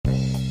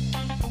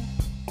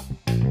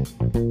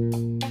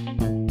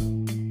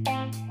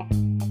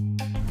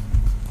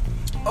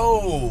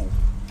Oh!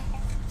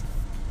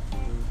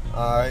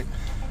 Alright.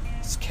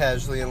 It's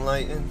Casually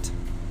Enlightened.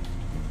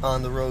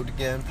 On the Road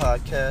Again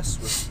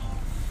podcast with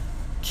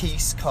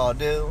Quise,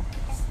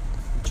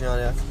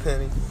 Johnnie,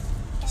 Penny.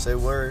 Say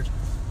word.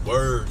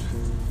 Word.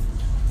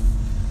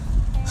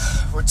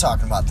 We're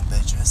talking about the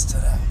bitches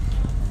today.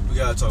 We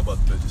gotta talk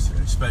about the bitches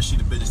here, especially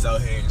the bitches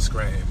out here in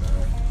Scranton,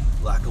 man.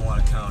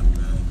 Lackawanna County,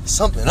 man.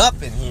 Something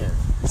up in here.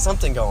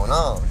 Something going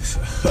on.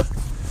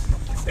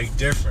 They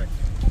different.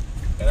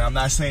 And I'm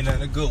not saying that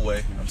in a good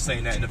way. I'm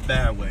saying that in a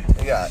bad way.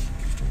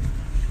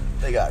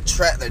 They're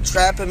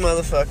trapping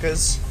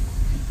motherfuckers.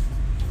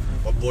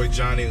 My boy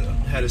Johnnie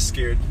had us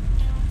scared,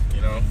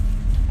 you know.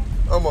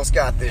 Almost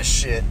got this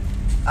shit.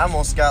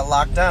 Almost got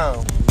locked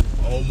down.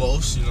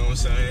 Almost, you know what I'm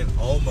saying?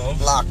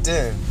 Almost. Locked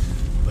in.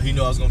 But he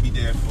knew I was gonna be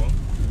there for him.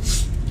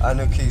 I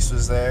knew Quise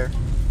was there.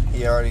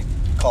 He already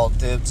called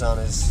dibs on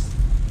his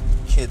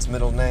kid's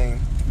middle name.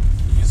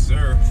 Yes,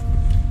 sir.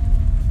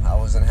 I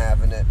wasn't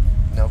having it.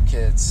 No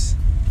kids.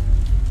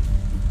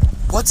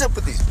 What's up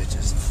with these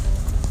bitches?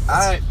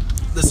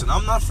 Listen,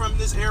 I'm not from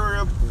this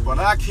area, but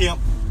I can't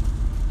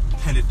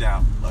pin it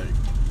down. Like,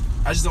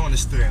 I just don't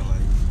understand. Like,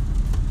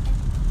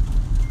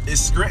 is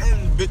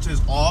Scranton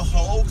bitches all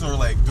hoes, or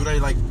like, do they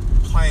like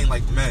playing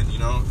like men? You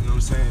know what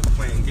I'm saying?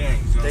 Playing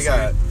games. You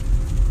know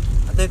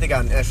I think they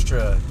got an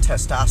extra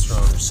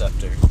testosterone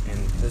receptor, and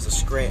there's a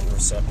Scranton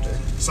receptor.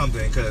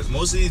 Something, because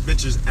most of these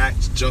bitches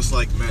act just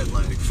like men.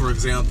 Like, for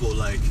example,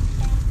 like,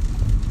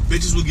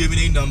 bitches will give me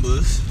their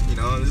numbers. You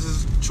know, this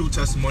is true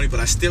testimony, but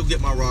I still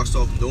get my rocks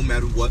off no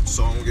matter what,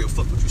 so I don't give a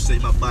fuck what you say.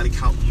 My body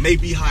count may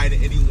be higher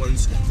than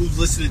anyone's who's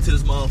listening to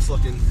this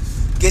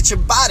motherfucking... Get your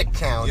body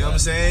count. You know what I'm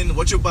saying?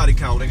 What's your body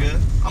count,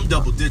 nigga? I'm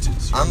double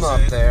digits. You know I'm what up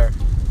saying? there.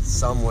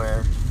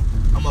 Somewhere.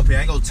 I'm up here. I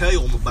ain't gonna tell you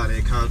what my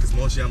body count, because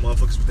most of y'all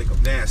motherfuckers think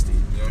I'm nasty. You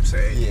know what I'm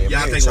saying? Yeah,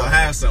 y'all think I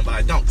have something, but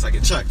I don't, because I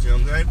get checked. You know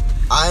what I'm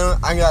saying?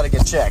 I gotta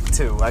get checked,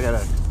 too. I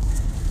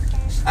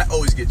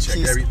always get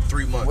checked every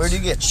 3 months. Where do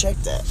you get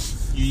checked at?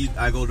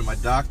 I go to my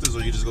doctor's,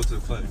 or you just go to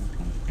the clinic.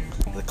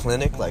 The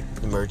clinic? Like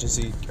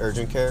emergency,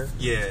 urgent care?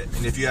 Yeah,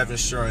 and if you have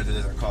insurance, it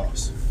doesn't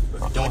cost.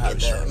 But if you don't have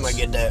insurance... I'm gonna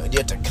get that. Do you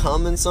have to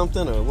cum in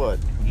something, or what?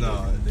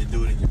 No, they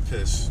do it in your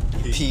piss.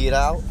 Pee it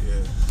out?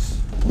 Yeah.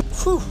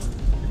 Whew.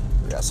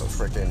 We got some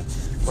freaking...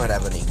 Might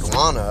have an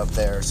iguana up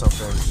there or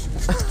something.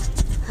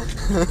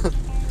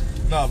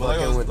 No,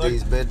 but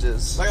these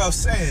bitches. Like I was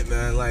saying,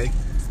 man, like,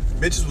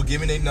 bitches will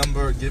give me their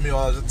number, give me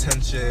all this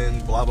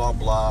attention, blah, blah,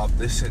 blah,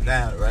 this and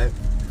that, right?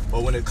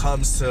 But when it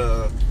comes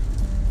to,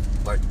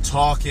 like,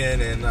 talking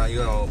and,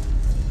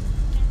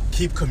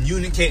 keep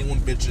communicating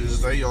with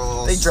bitches,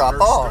 they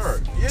drop off.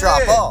 Yeah.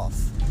 Drop off.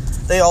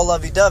 They all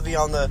lovey-dovey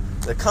on the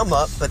come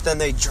up, but then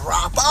they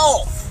drop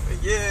off.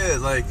 Yeah,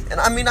 like... And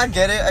I mean, I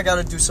get it. I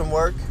gotta do some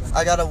work.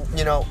 I gotta,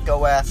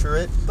 go after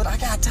it. But I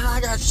got time.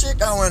 I got shit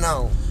going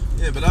on.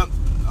 Yeah, but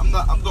I'm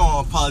gonna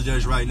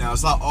apologize right now.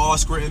 It's not all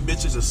Scranton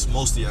bitches. It's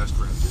mostly all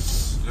Scranton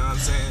bitches. You know what I'm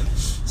saying?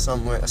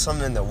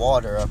 Something in the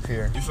water up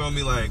here. You feel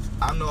me? Like,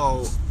 I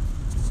know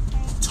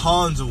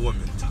tons of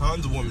women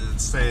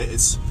say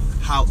it's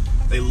how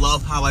they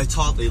love how I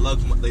talk. They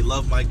love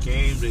my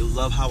game. They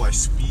love how I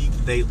speak.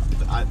 They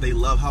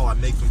love how I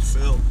make them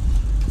feel.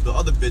 The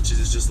other bitches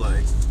is just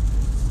like,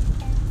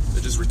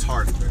 they're just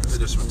retarded, man. They're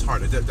just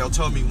retarded. They'll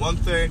tell me one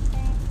thing,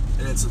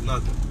 and it's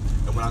another.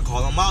 And when I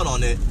call them out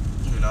on it,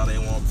 they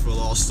won't feel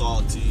all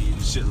salty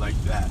and shit like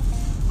that.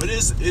 But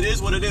it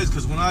is what it is,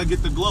 because when I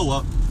get the glow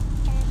up,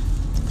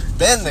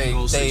 then they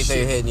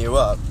hitting you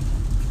up.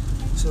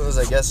 As soon as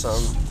I get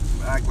some.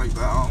 Act like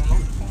that, I don't know.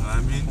 You know what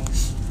I mean?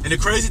 And the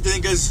crazy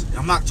thing is,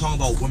 I'm not talking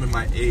about women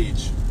my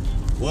age.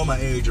 Women my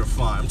age are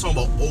fine. I'm talking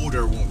about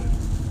older women.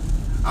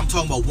 I'm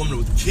talking about women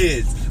with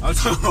kids. I'm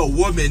talking about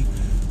women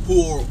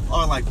who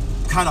are like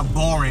kind of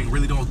boring,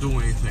 really don't do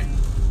anything.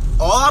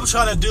 All I'm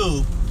trying to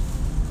do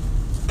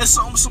is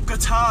some good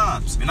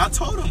times. And I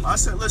told them, I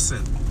said,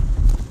 listen,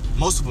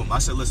 most of them, I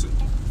said, listen,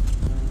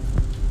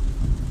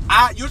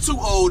 you're too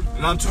old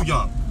and I'm too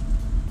young.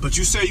 But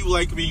you say you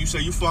like me, you say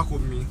you fuck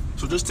with me,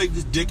 so just take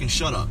this dick and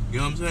shut up. You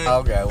know what I'm saying?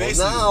 Okay, well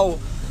now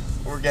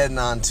we're getting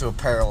on to a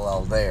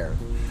parallel there.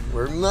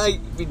 We might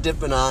be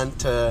dipping on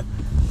to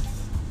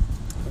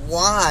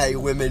why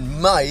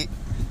women might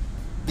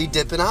be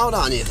dipping out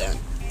on you then.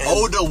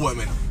 Older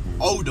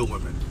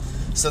women.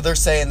 So they're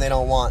saying they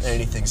don't want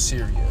anything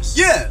serious.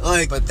 Yeah,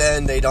 like... But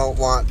then they don't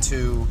want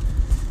to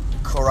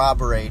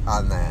corroborate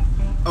on that.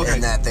 Okay.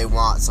 And that they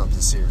want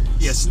something serious.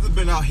 Yeah, since I've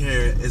been out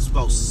here, it's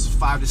about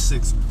 5 to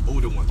 6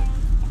 older women.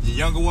 The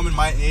younger women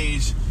my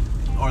age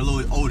or a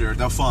little older,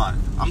 they're fine.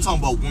 I'm talking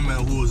about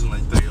women who is in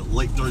like their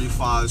late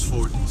 35s,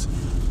 40s.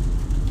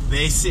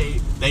 They say,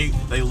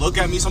 they look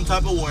at me some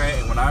type of way,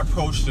 and when I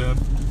approach them,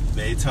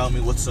 they tell me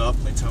what's up.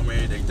 They tell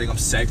me they think I'm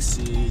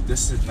sexy,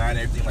 this is not,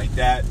 everything like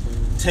that.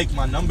 Take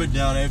my number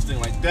down, everything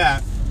like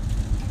that.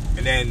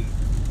 And then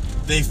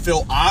they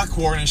feel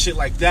awkward and shit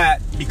like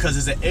that because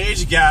there's an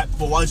age gap.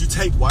 But why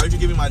did you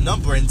give me my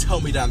number and tell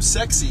me that I'm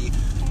sexy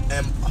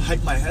and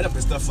hype my head up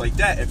and stuff like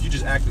that if you're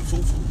just acting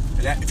foo-foo?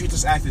 And that, if you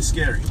just acting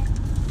scary.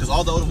 Because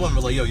all the older women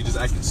were like, yo, you just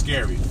acting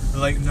scary.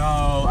 They're like,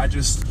 no,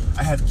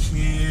 I have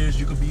kids,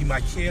 you could be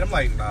my kid. I'm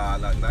like, nah,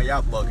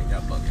 y'all bugging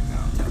now.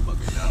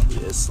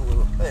 Yeah, it's a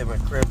little, hey, my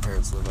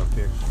grandparents live up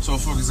here. So,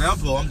 for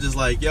example, I'm just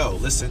like, yo,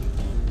 listen,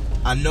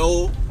 I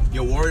know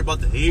you're worried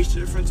about the age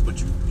difference, but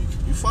you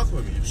fuck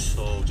with me.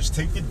 So, just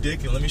take your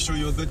dick and let me show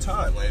you a good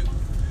time. Like,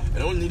 it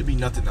don't need to be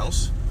nothing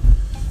else.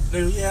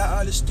 They're, yeah, I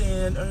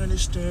understand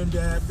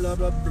that, blah,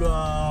 blah,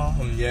 blah.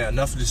 And yeah,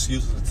 enough of the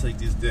excuses to take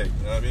this dick,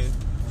 you know what I mean?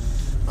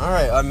 All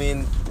right, I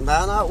mean,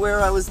 not where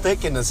I was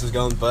thinking this was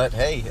going, but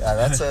hey,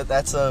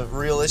 that's a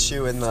real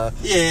issue in the.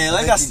 Yeah,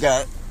 like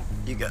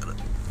you got it.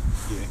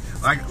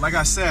 Yeah, like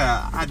I said,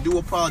 I do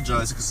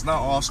apologize because it's not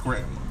all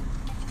scram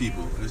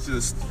people. It's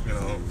just, you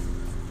know,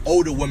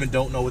 older women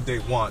don't know what they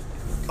want.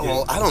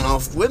 Well, I don't know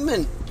if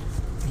women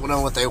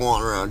know what they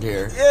want around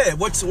here. Yeah,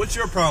 what's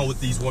your problem with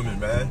these women,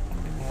 man?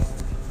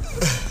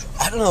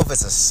 I don't know if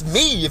it's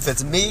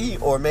me,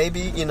 or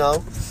maybe, you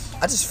know,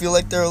 I just feel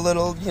like they're a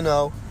little, you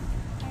know.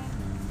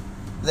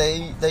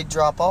 They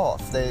drop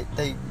off. They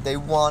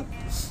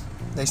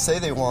say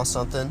they want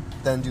something,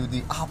 then do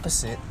the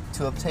opposite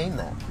to obtain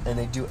that, and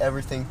they do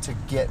everything to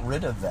get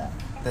rid of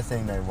the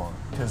thing they want,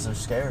 because they're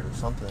scared or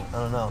something. I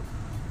don't know.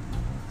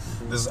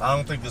 I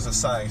don't think there's a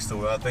science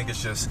to it. I think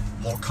it's just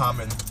more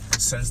common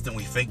sense than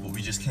we think, but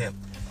we just can't.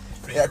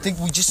 Yeah, I think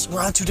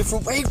we're on two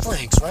different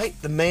wavelengths, right?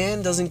 The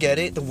man doesn't get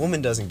it, the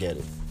woman doesn't get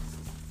it,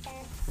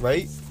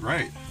 right?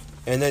 Right.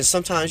 And then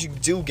sometimes you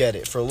do get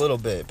it for a little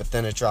bit, but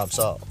then it drops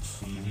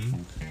off.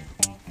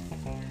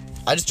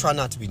 I just try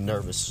not to be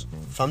nervous.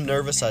 If I'm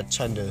nervous, I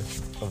tend to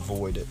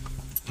avoid it.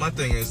 My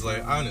thing is,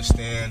 like, I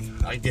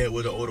understand. I get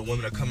where the older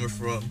women are coming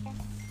from.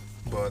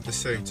 But at the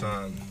same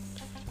time,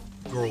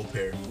 grow a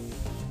pair.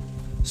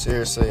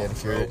 Seriously, and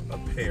if you're... a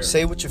pair.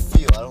 Say what you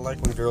feel. I don't like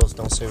when girls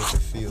don't say what they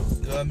feel.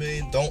 You know what I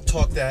mean? Don't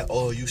talk that,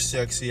 oh, you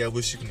sexy, I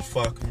wish you can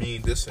fuck me,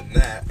 this and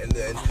that. And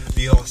then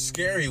be all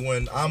scary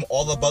when I'm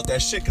all about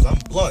that shit, because I'm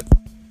blunt.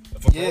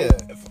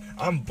 If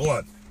I'm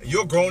blunt.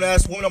 You're a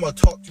grown-ass woman, I'm going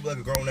to talk to you like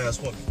a grown-ass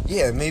woman.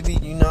 Yeah, maybe,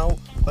 you know,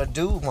 a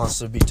dude wants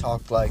to be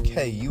talked like,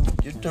 hey, you're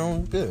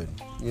doing good,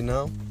 you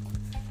know?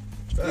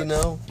 Facts. You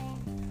know?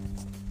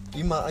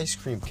 You my ice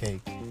cream cake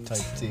type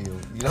deal.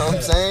 You know what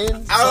I'm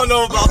saying? I don't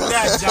know about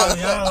that,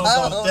 Johnny. I don't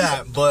know about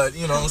that. But,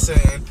 you know what I'm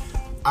saying?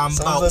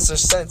 Some of us are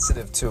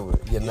sensitive to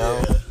it, you know?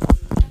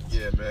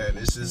 Yeah, man.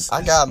 It's just...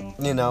 I got,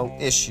 you know,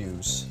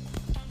 issues.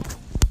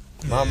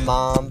 My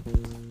mom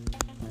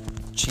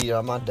cheated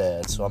on my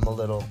dad, so I'm a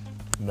little...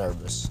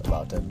 nervous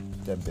about them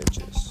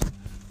bitches.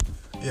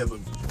 Yeah, but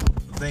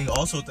the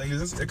thing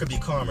is, it could be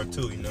karma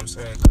too. You know what I'm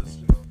saying? Because,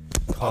 you know,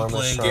 I'm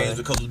playing games with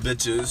a couple of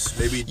bitches.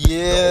 Maybe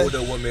the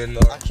older women.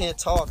 I can't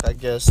talk. I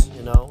guess,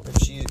 you know,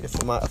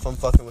 if I'm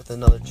fucking with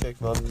another chick,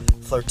 if I'm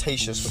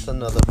flirtatious with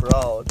another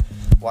broad,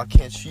 why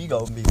can't she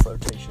go and be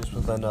flirtatious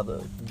with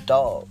another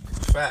dog?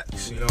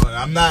 Facts. You know, and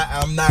I'm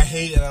not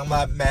hating. I'm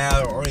not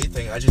mad or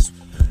anything. I just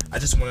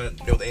want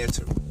to know the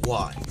answer.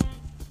 Why?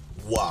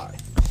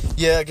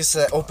 Yeah, I guess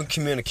that open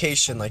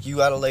communication, like, you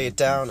gotta lay it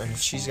down, and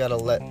she's gotta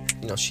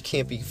she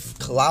can't be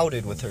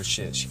clouded with her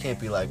shit. She can't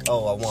be like,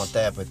 oh, I want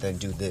that, but then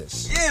do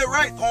this. Yeah,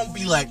 right. Don't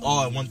be like, oh,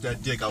 I want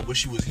that dick, I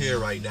wish he was here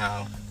right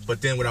now.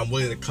 But then when I'm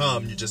willing to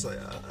come, you're just like,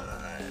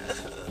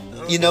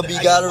 you know, but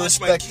you gotta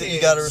respect it.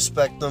 You gotta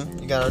respect them.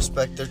 You gotta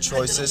respect their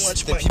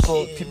choices.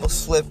 People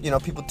slip, you know,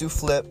 people do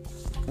flip.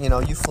 You know,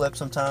 you flip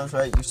sometimes,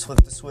 right? You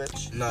flip the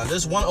switch. Nah,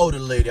 there's one older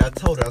lady, I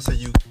told her, I said,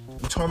 you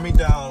turn me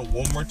down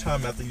one more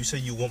time after you say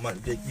you want my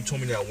dick. You told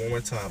me that one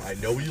more time. I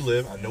know where you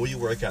live. I know where you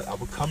work at. I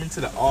will come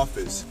into the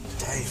office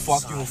and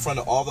fuck you in front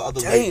of all the other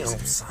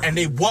ladies. And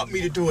they want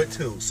me to do it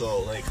too.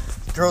 So, like...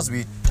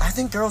 I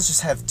think girls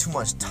just have too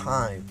much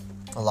time.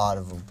 A lot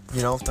of them.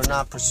 You know, if they're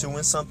not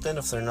pursuing something,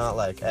 if they're not,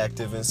 like,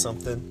 active in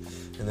something,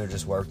 and they're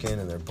just working,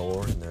 and they're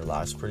bored, and their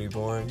life's pretty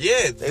boring.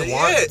 Yeah,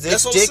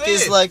 this dick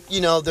is like,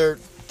 you know,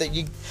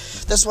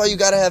 that's why you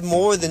gotta have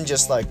more than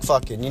just like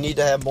fucking. You need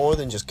to have more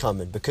than just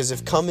coming, because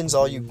if coming's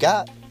all you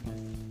got,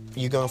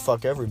 you're gonna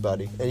fuck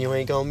everybody, and you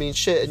ain't gonna mean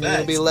shit, and you're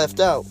gonna be left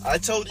out. I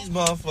told these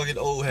motherfucking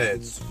old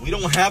heads, we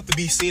don't have to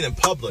be seen in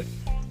public.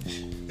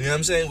 You know what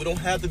I'm saying? We don't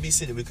have to be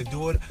seen. We could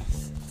do it,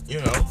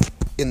 you know,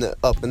 in the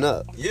up and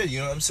up. Yeah, you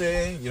know what I'm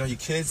saying? You know, your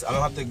kids, I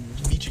don't have to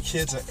meet your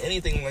kids or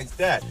anything like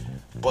that.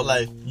 But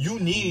like, you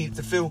need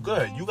to feel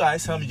good. You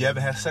guys tell me you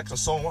haven't had sex in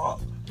so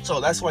long, so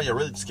that's why you're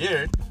really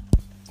scared.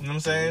 You know what I'm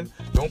saying?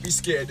 Don't be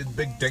scared, this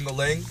big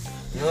ding-a-ling.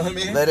 You know what I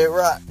mean? Let it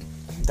rock.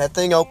 That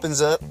thing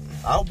opens up.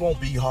 I won't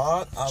be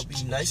hard. I'll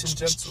be nice and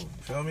gentle.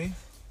 You feel me?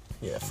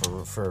 Yeah,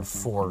 for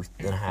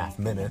 4.5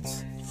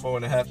 minutes.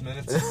 4.5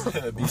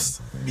 minutes?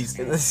 be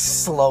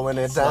slowing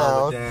it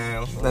down.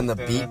 Then the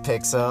beat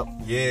picks up.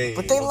 Yeah.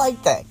 But they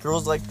like that.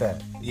 Girls like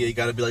that. Yeah, you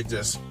gotta be like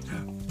this.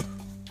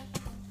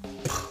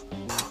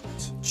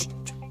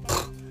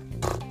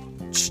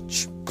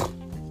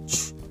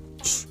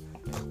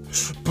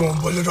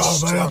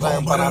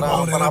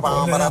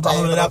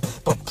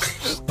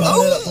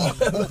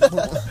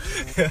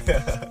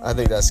 I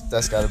think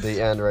that's got to be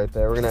the end right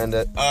there. We're gonna end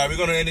it. All right, we're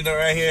gonna end it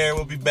right here.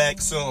 We'll be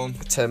back soon.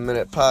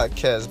 10-minute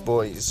podcast,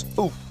 boys.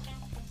 Ooh.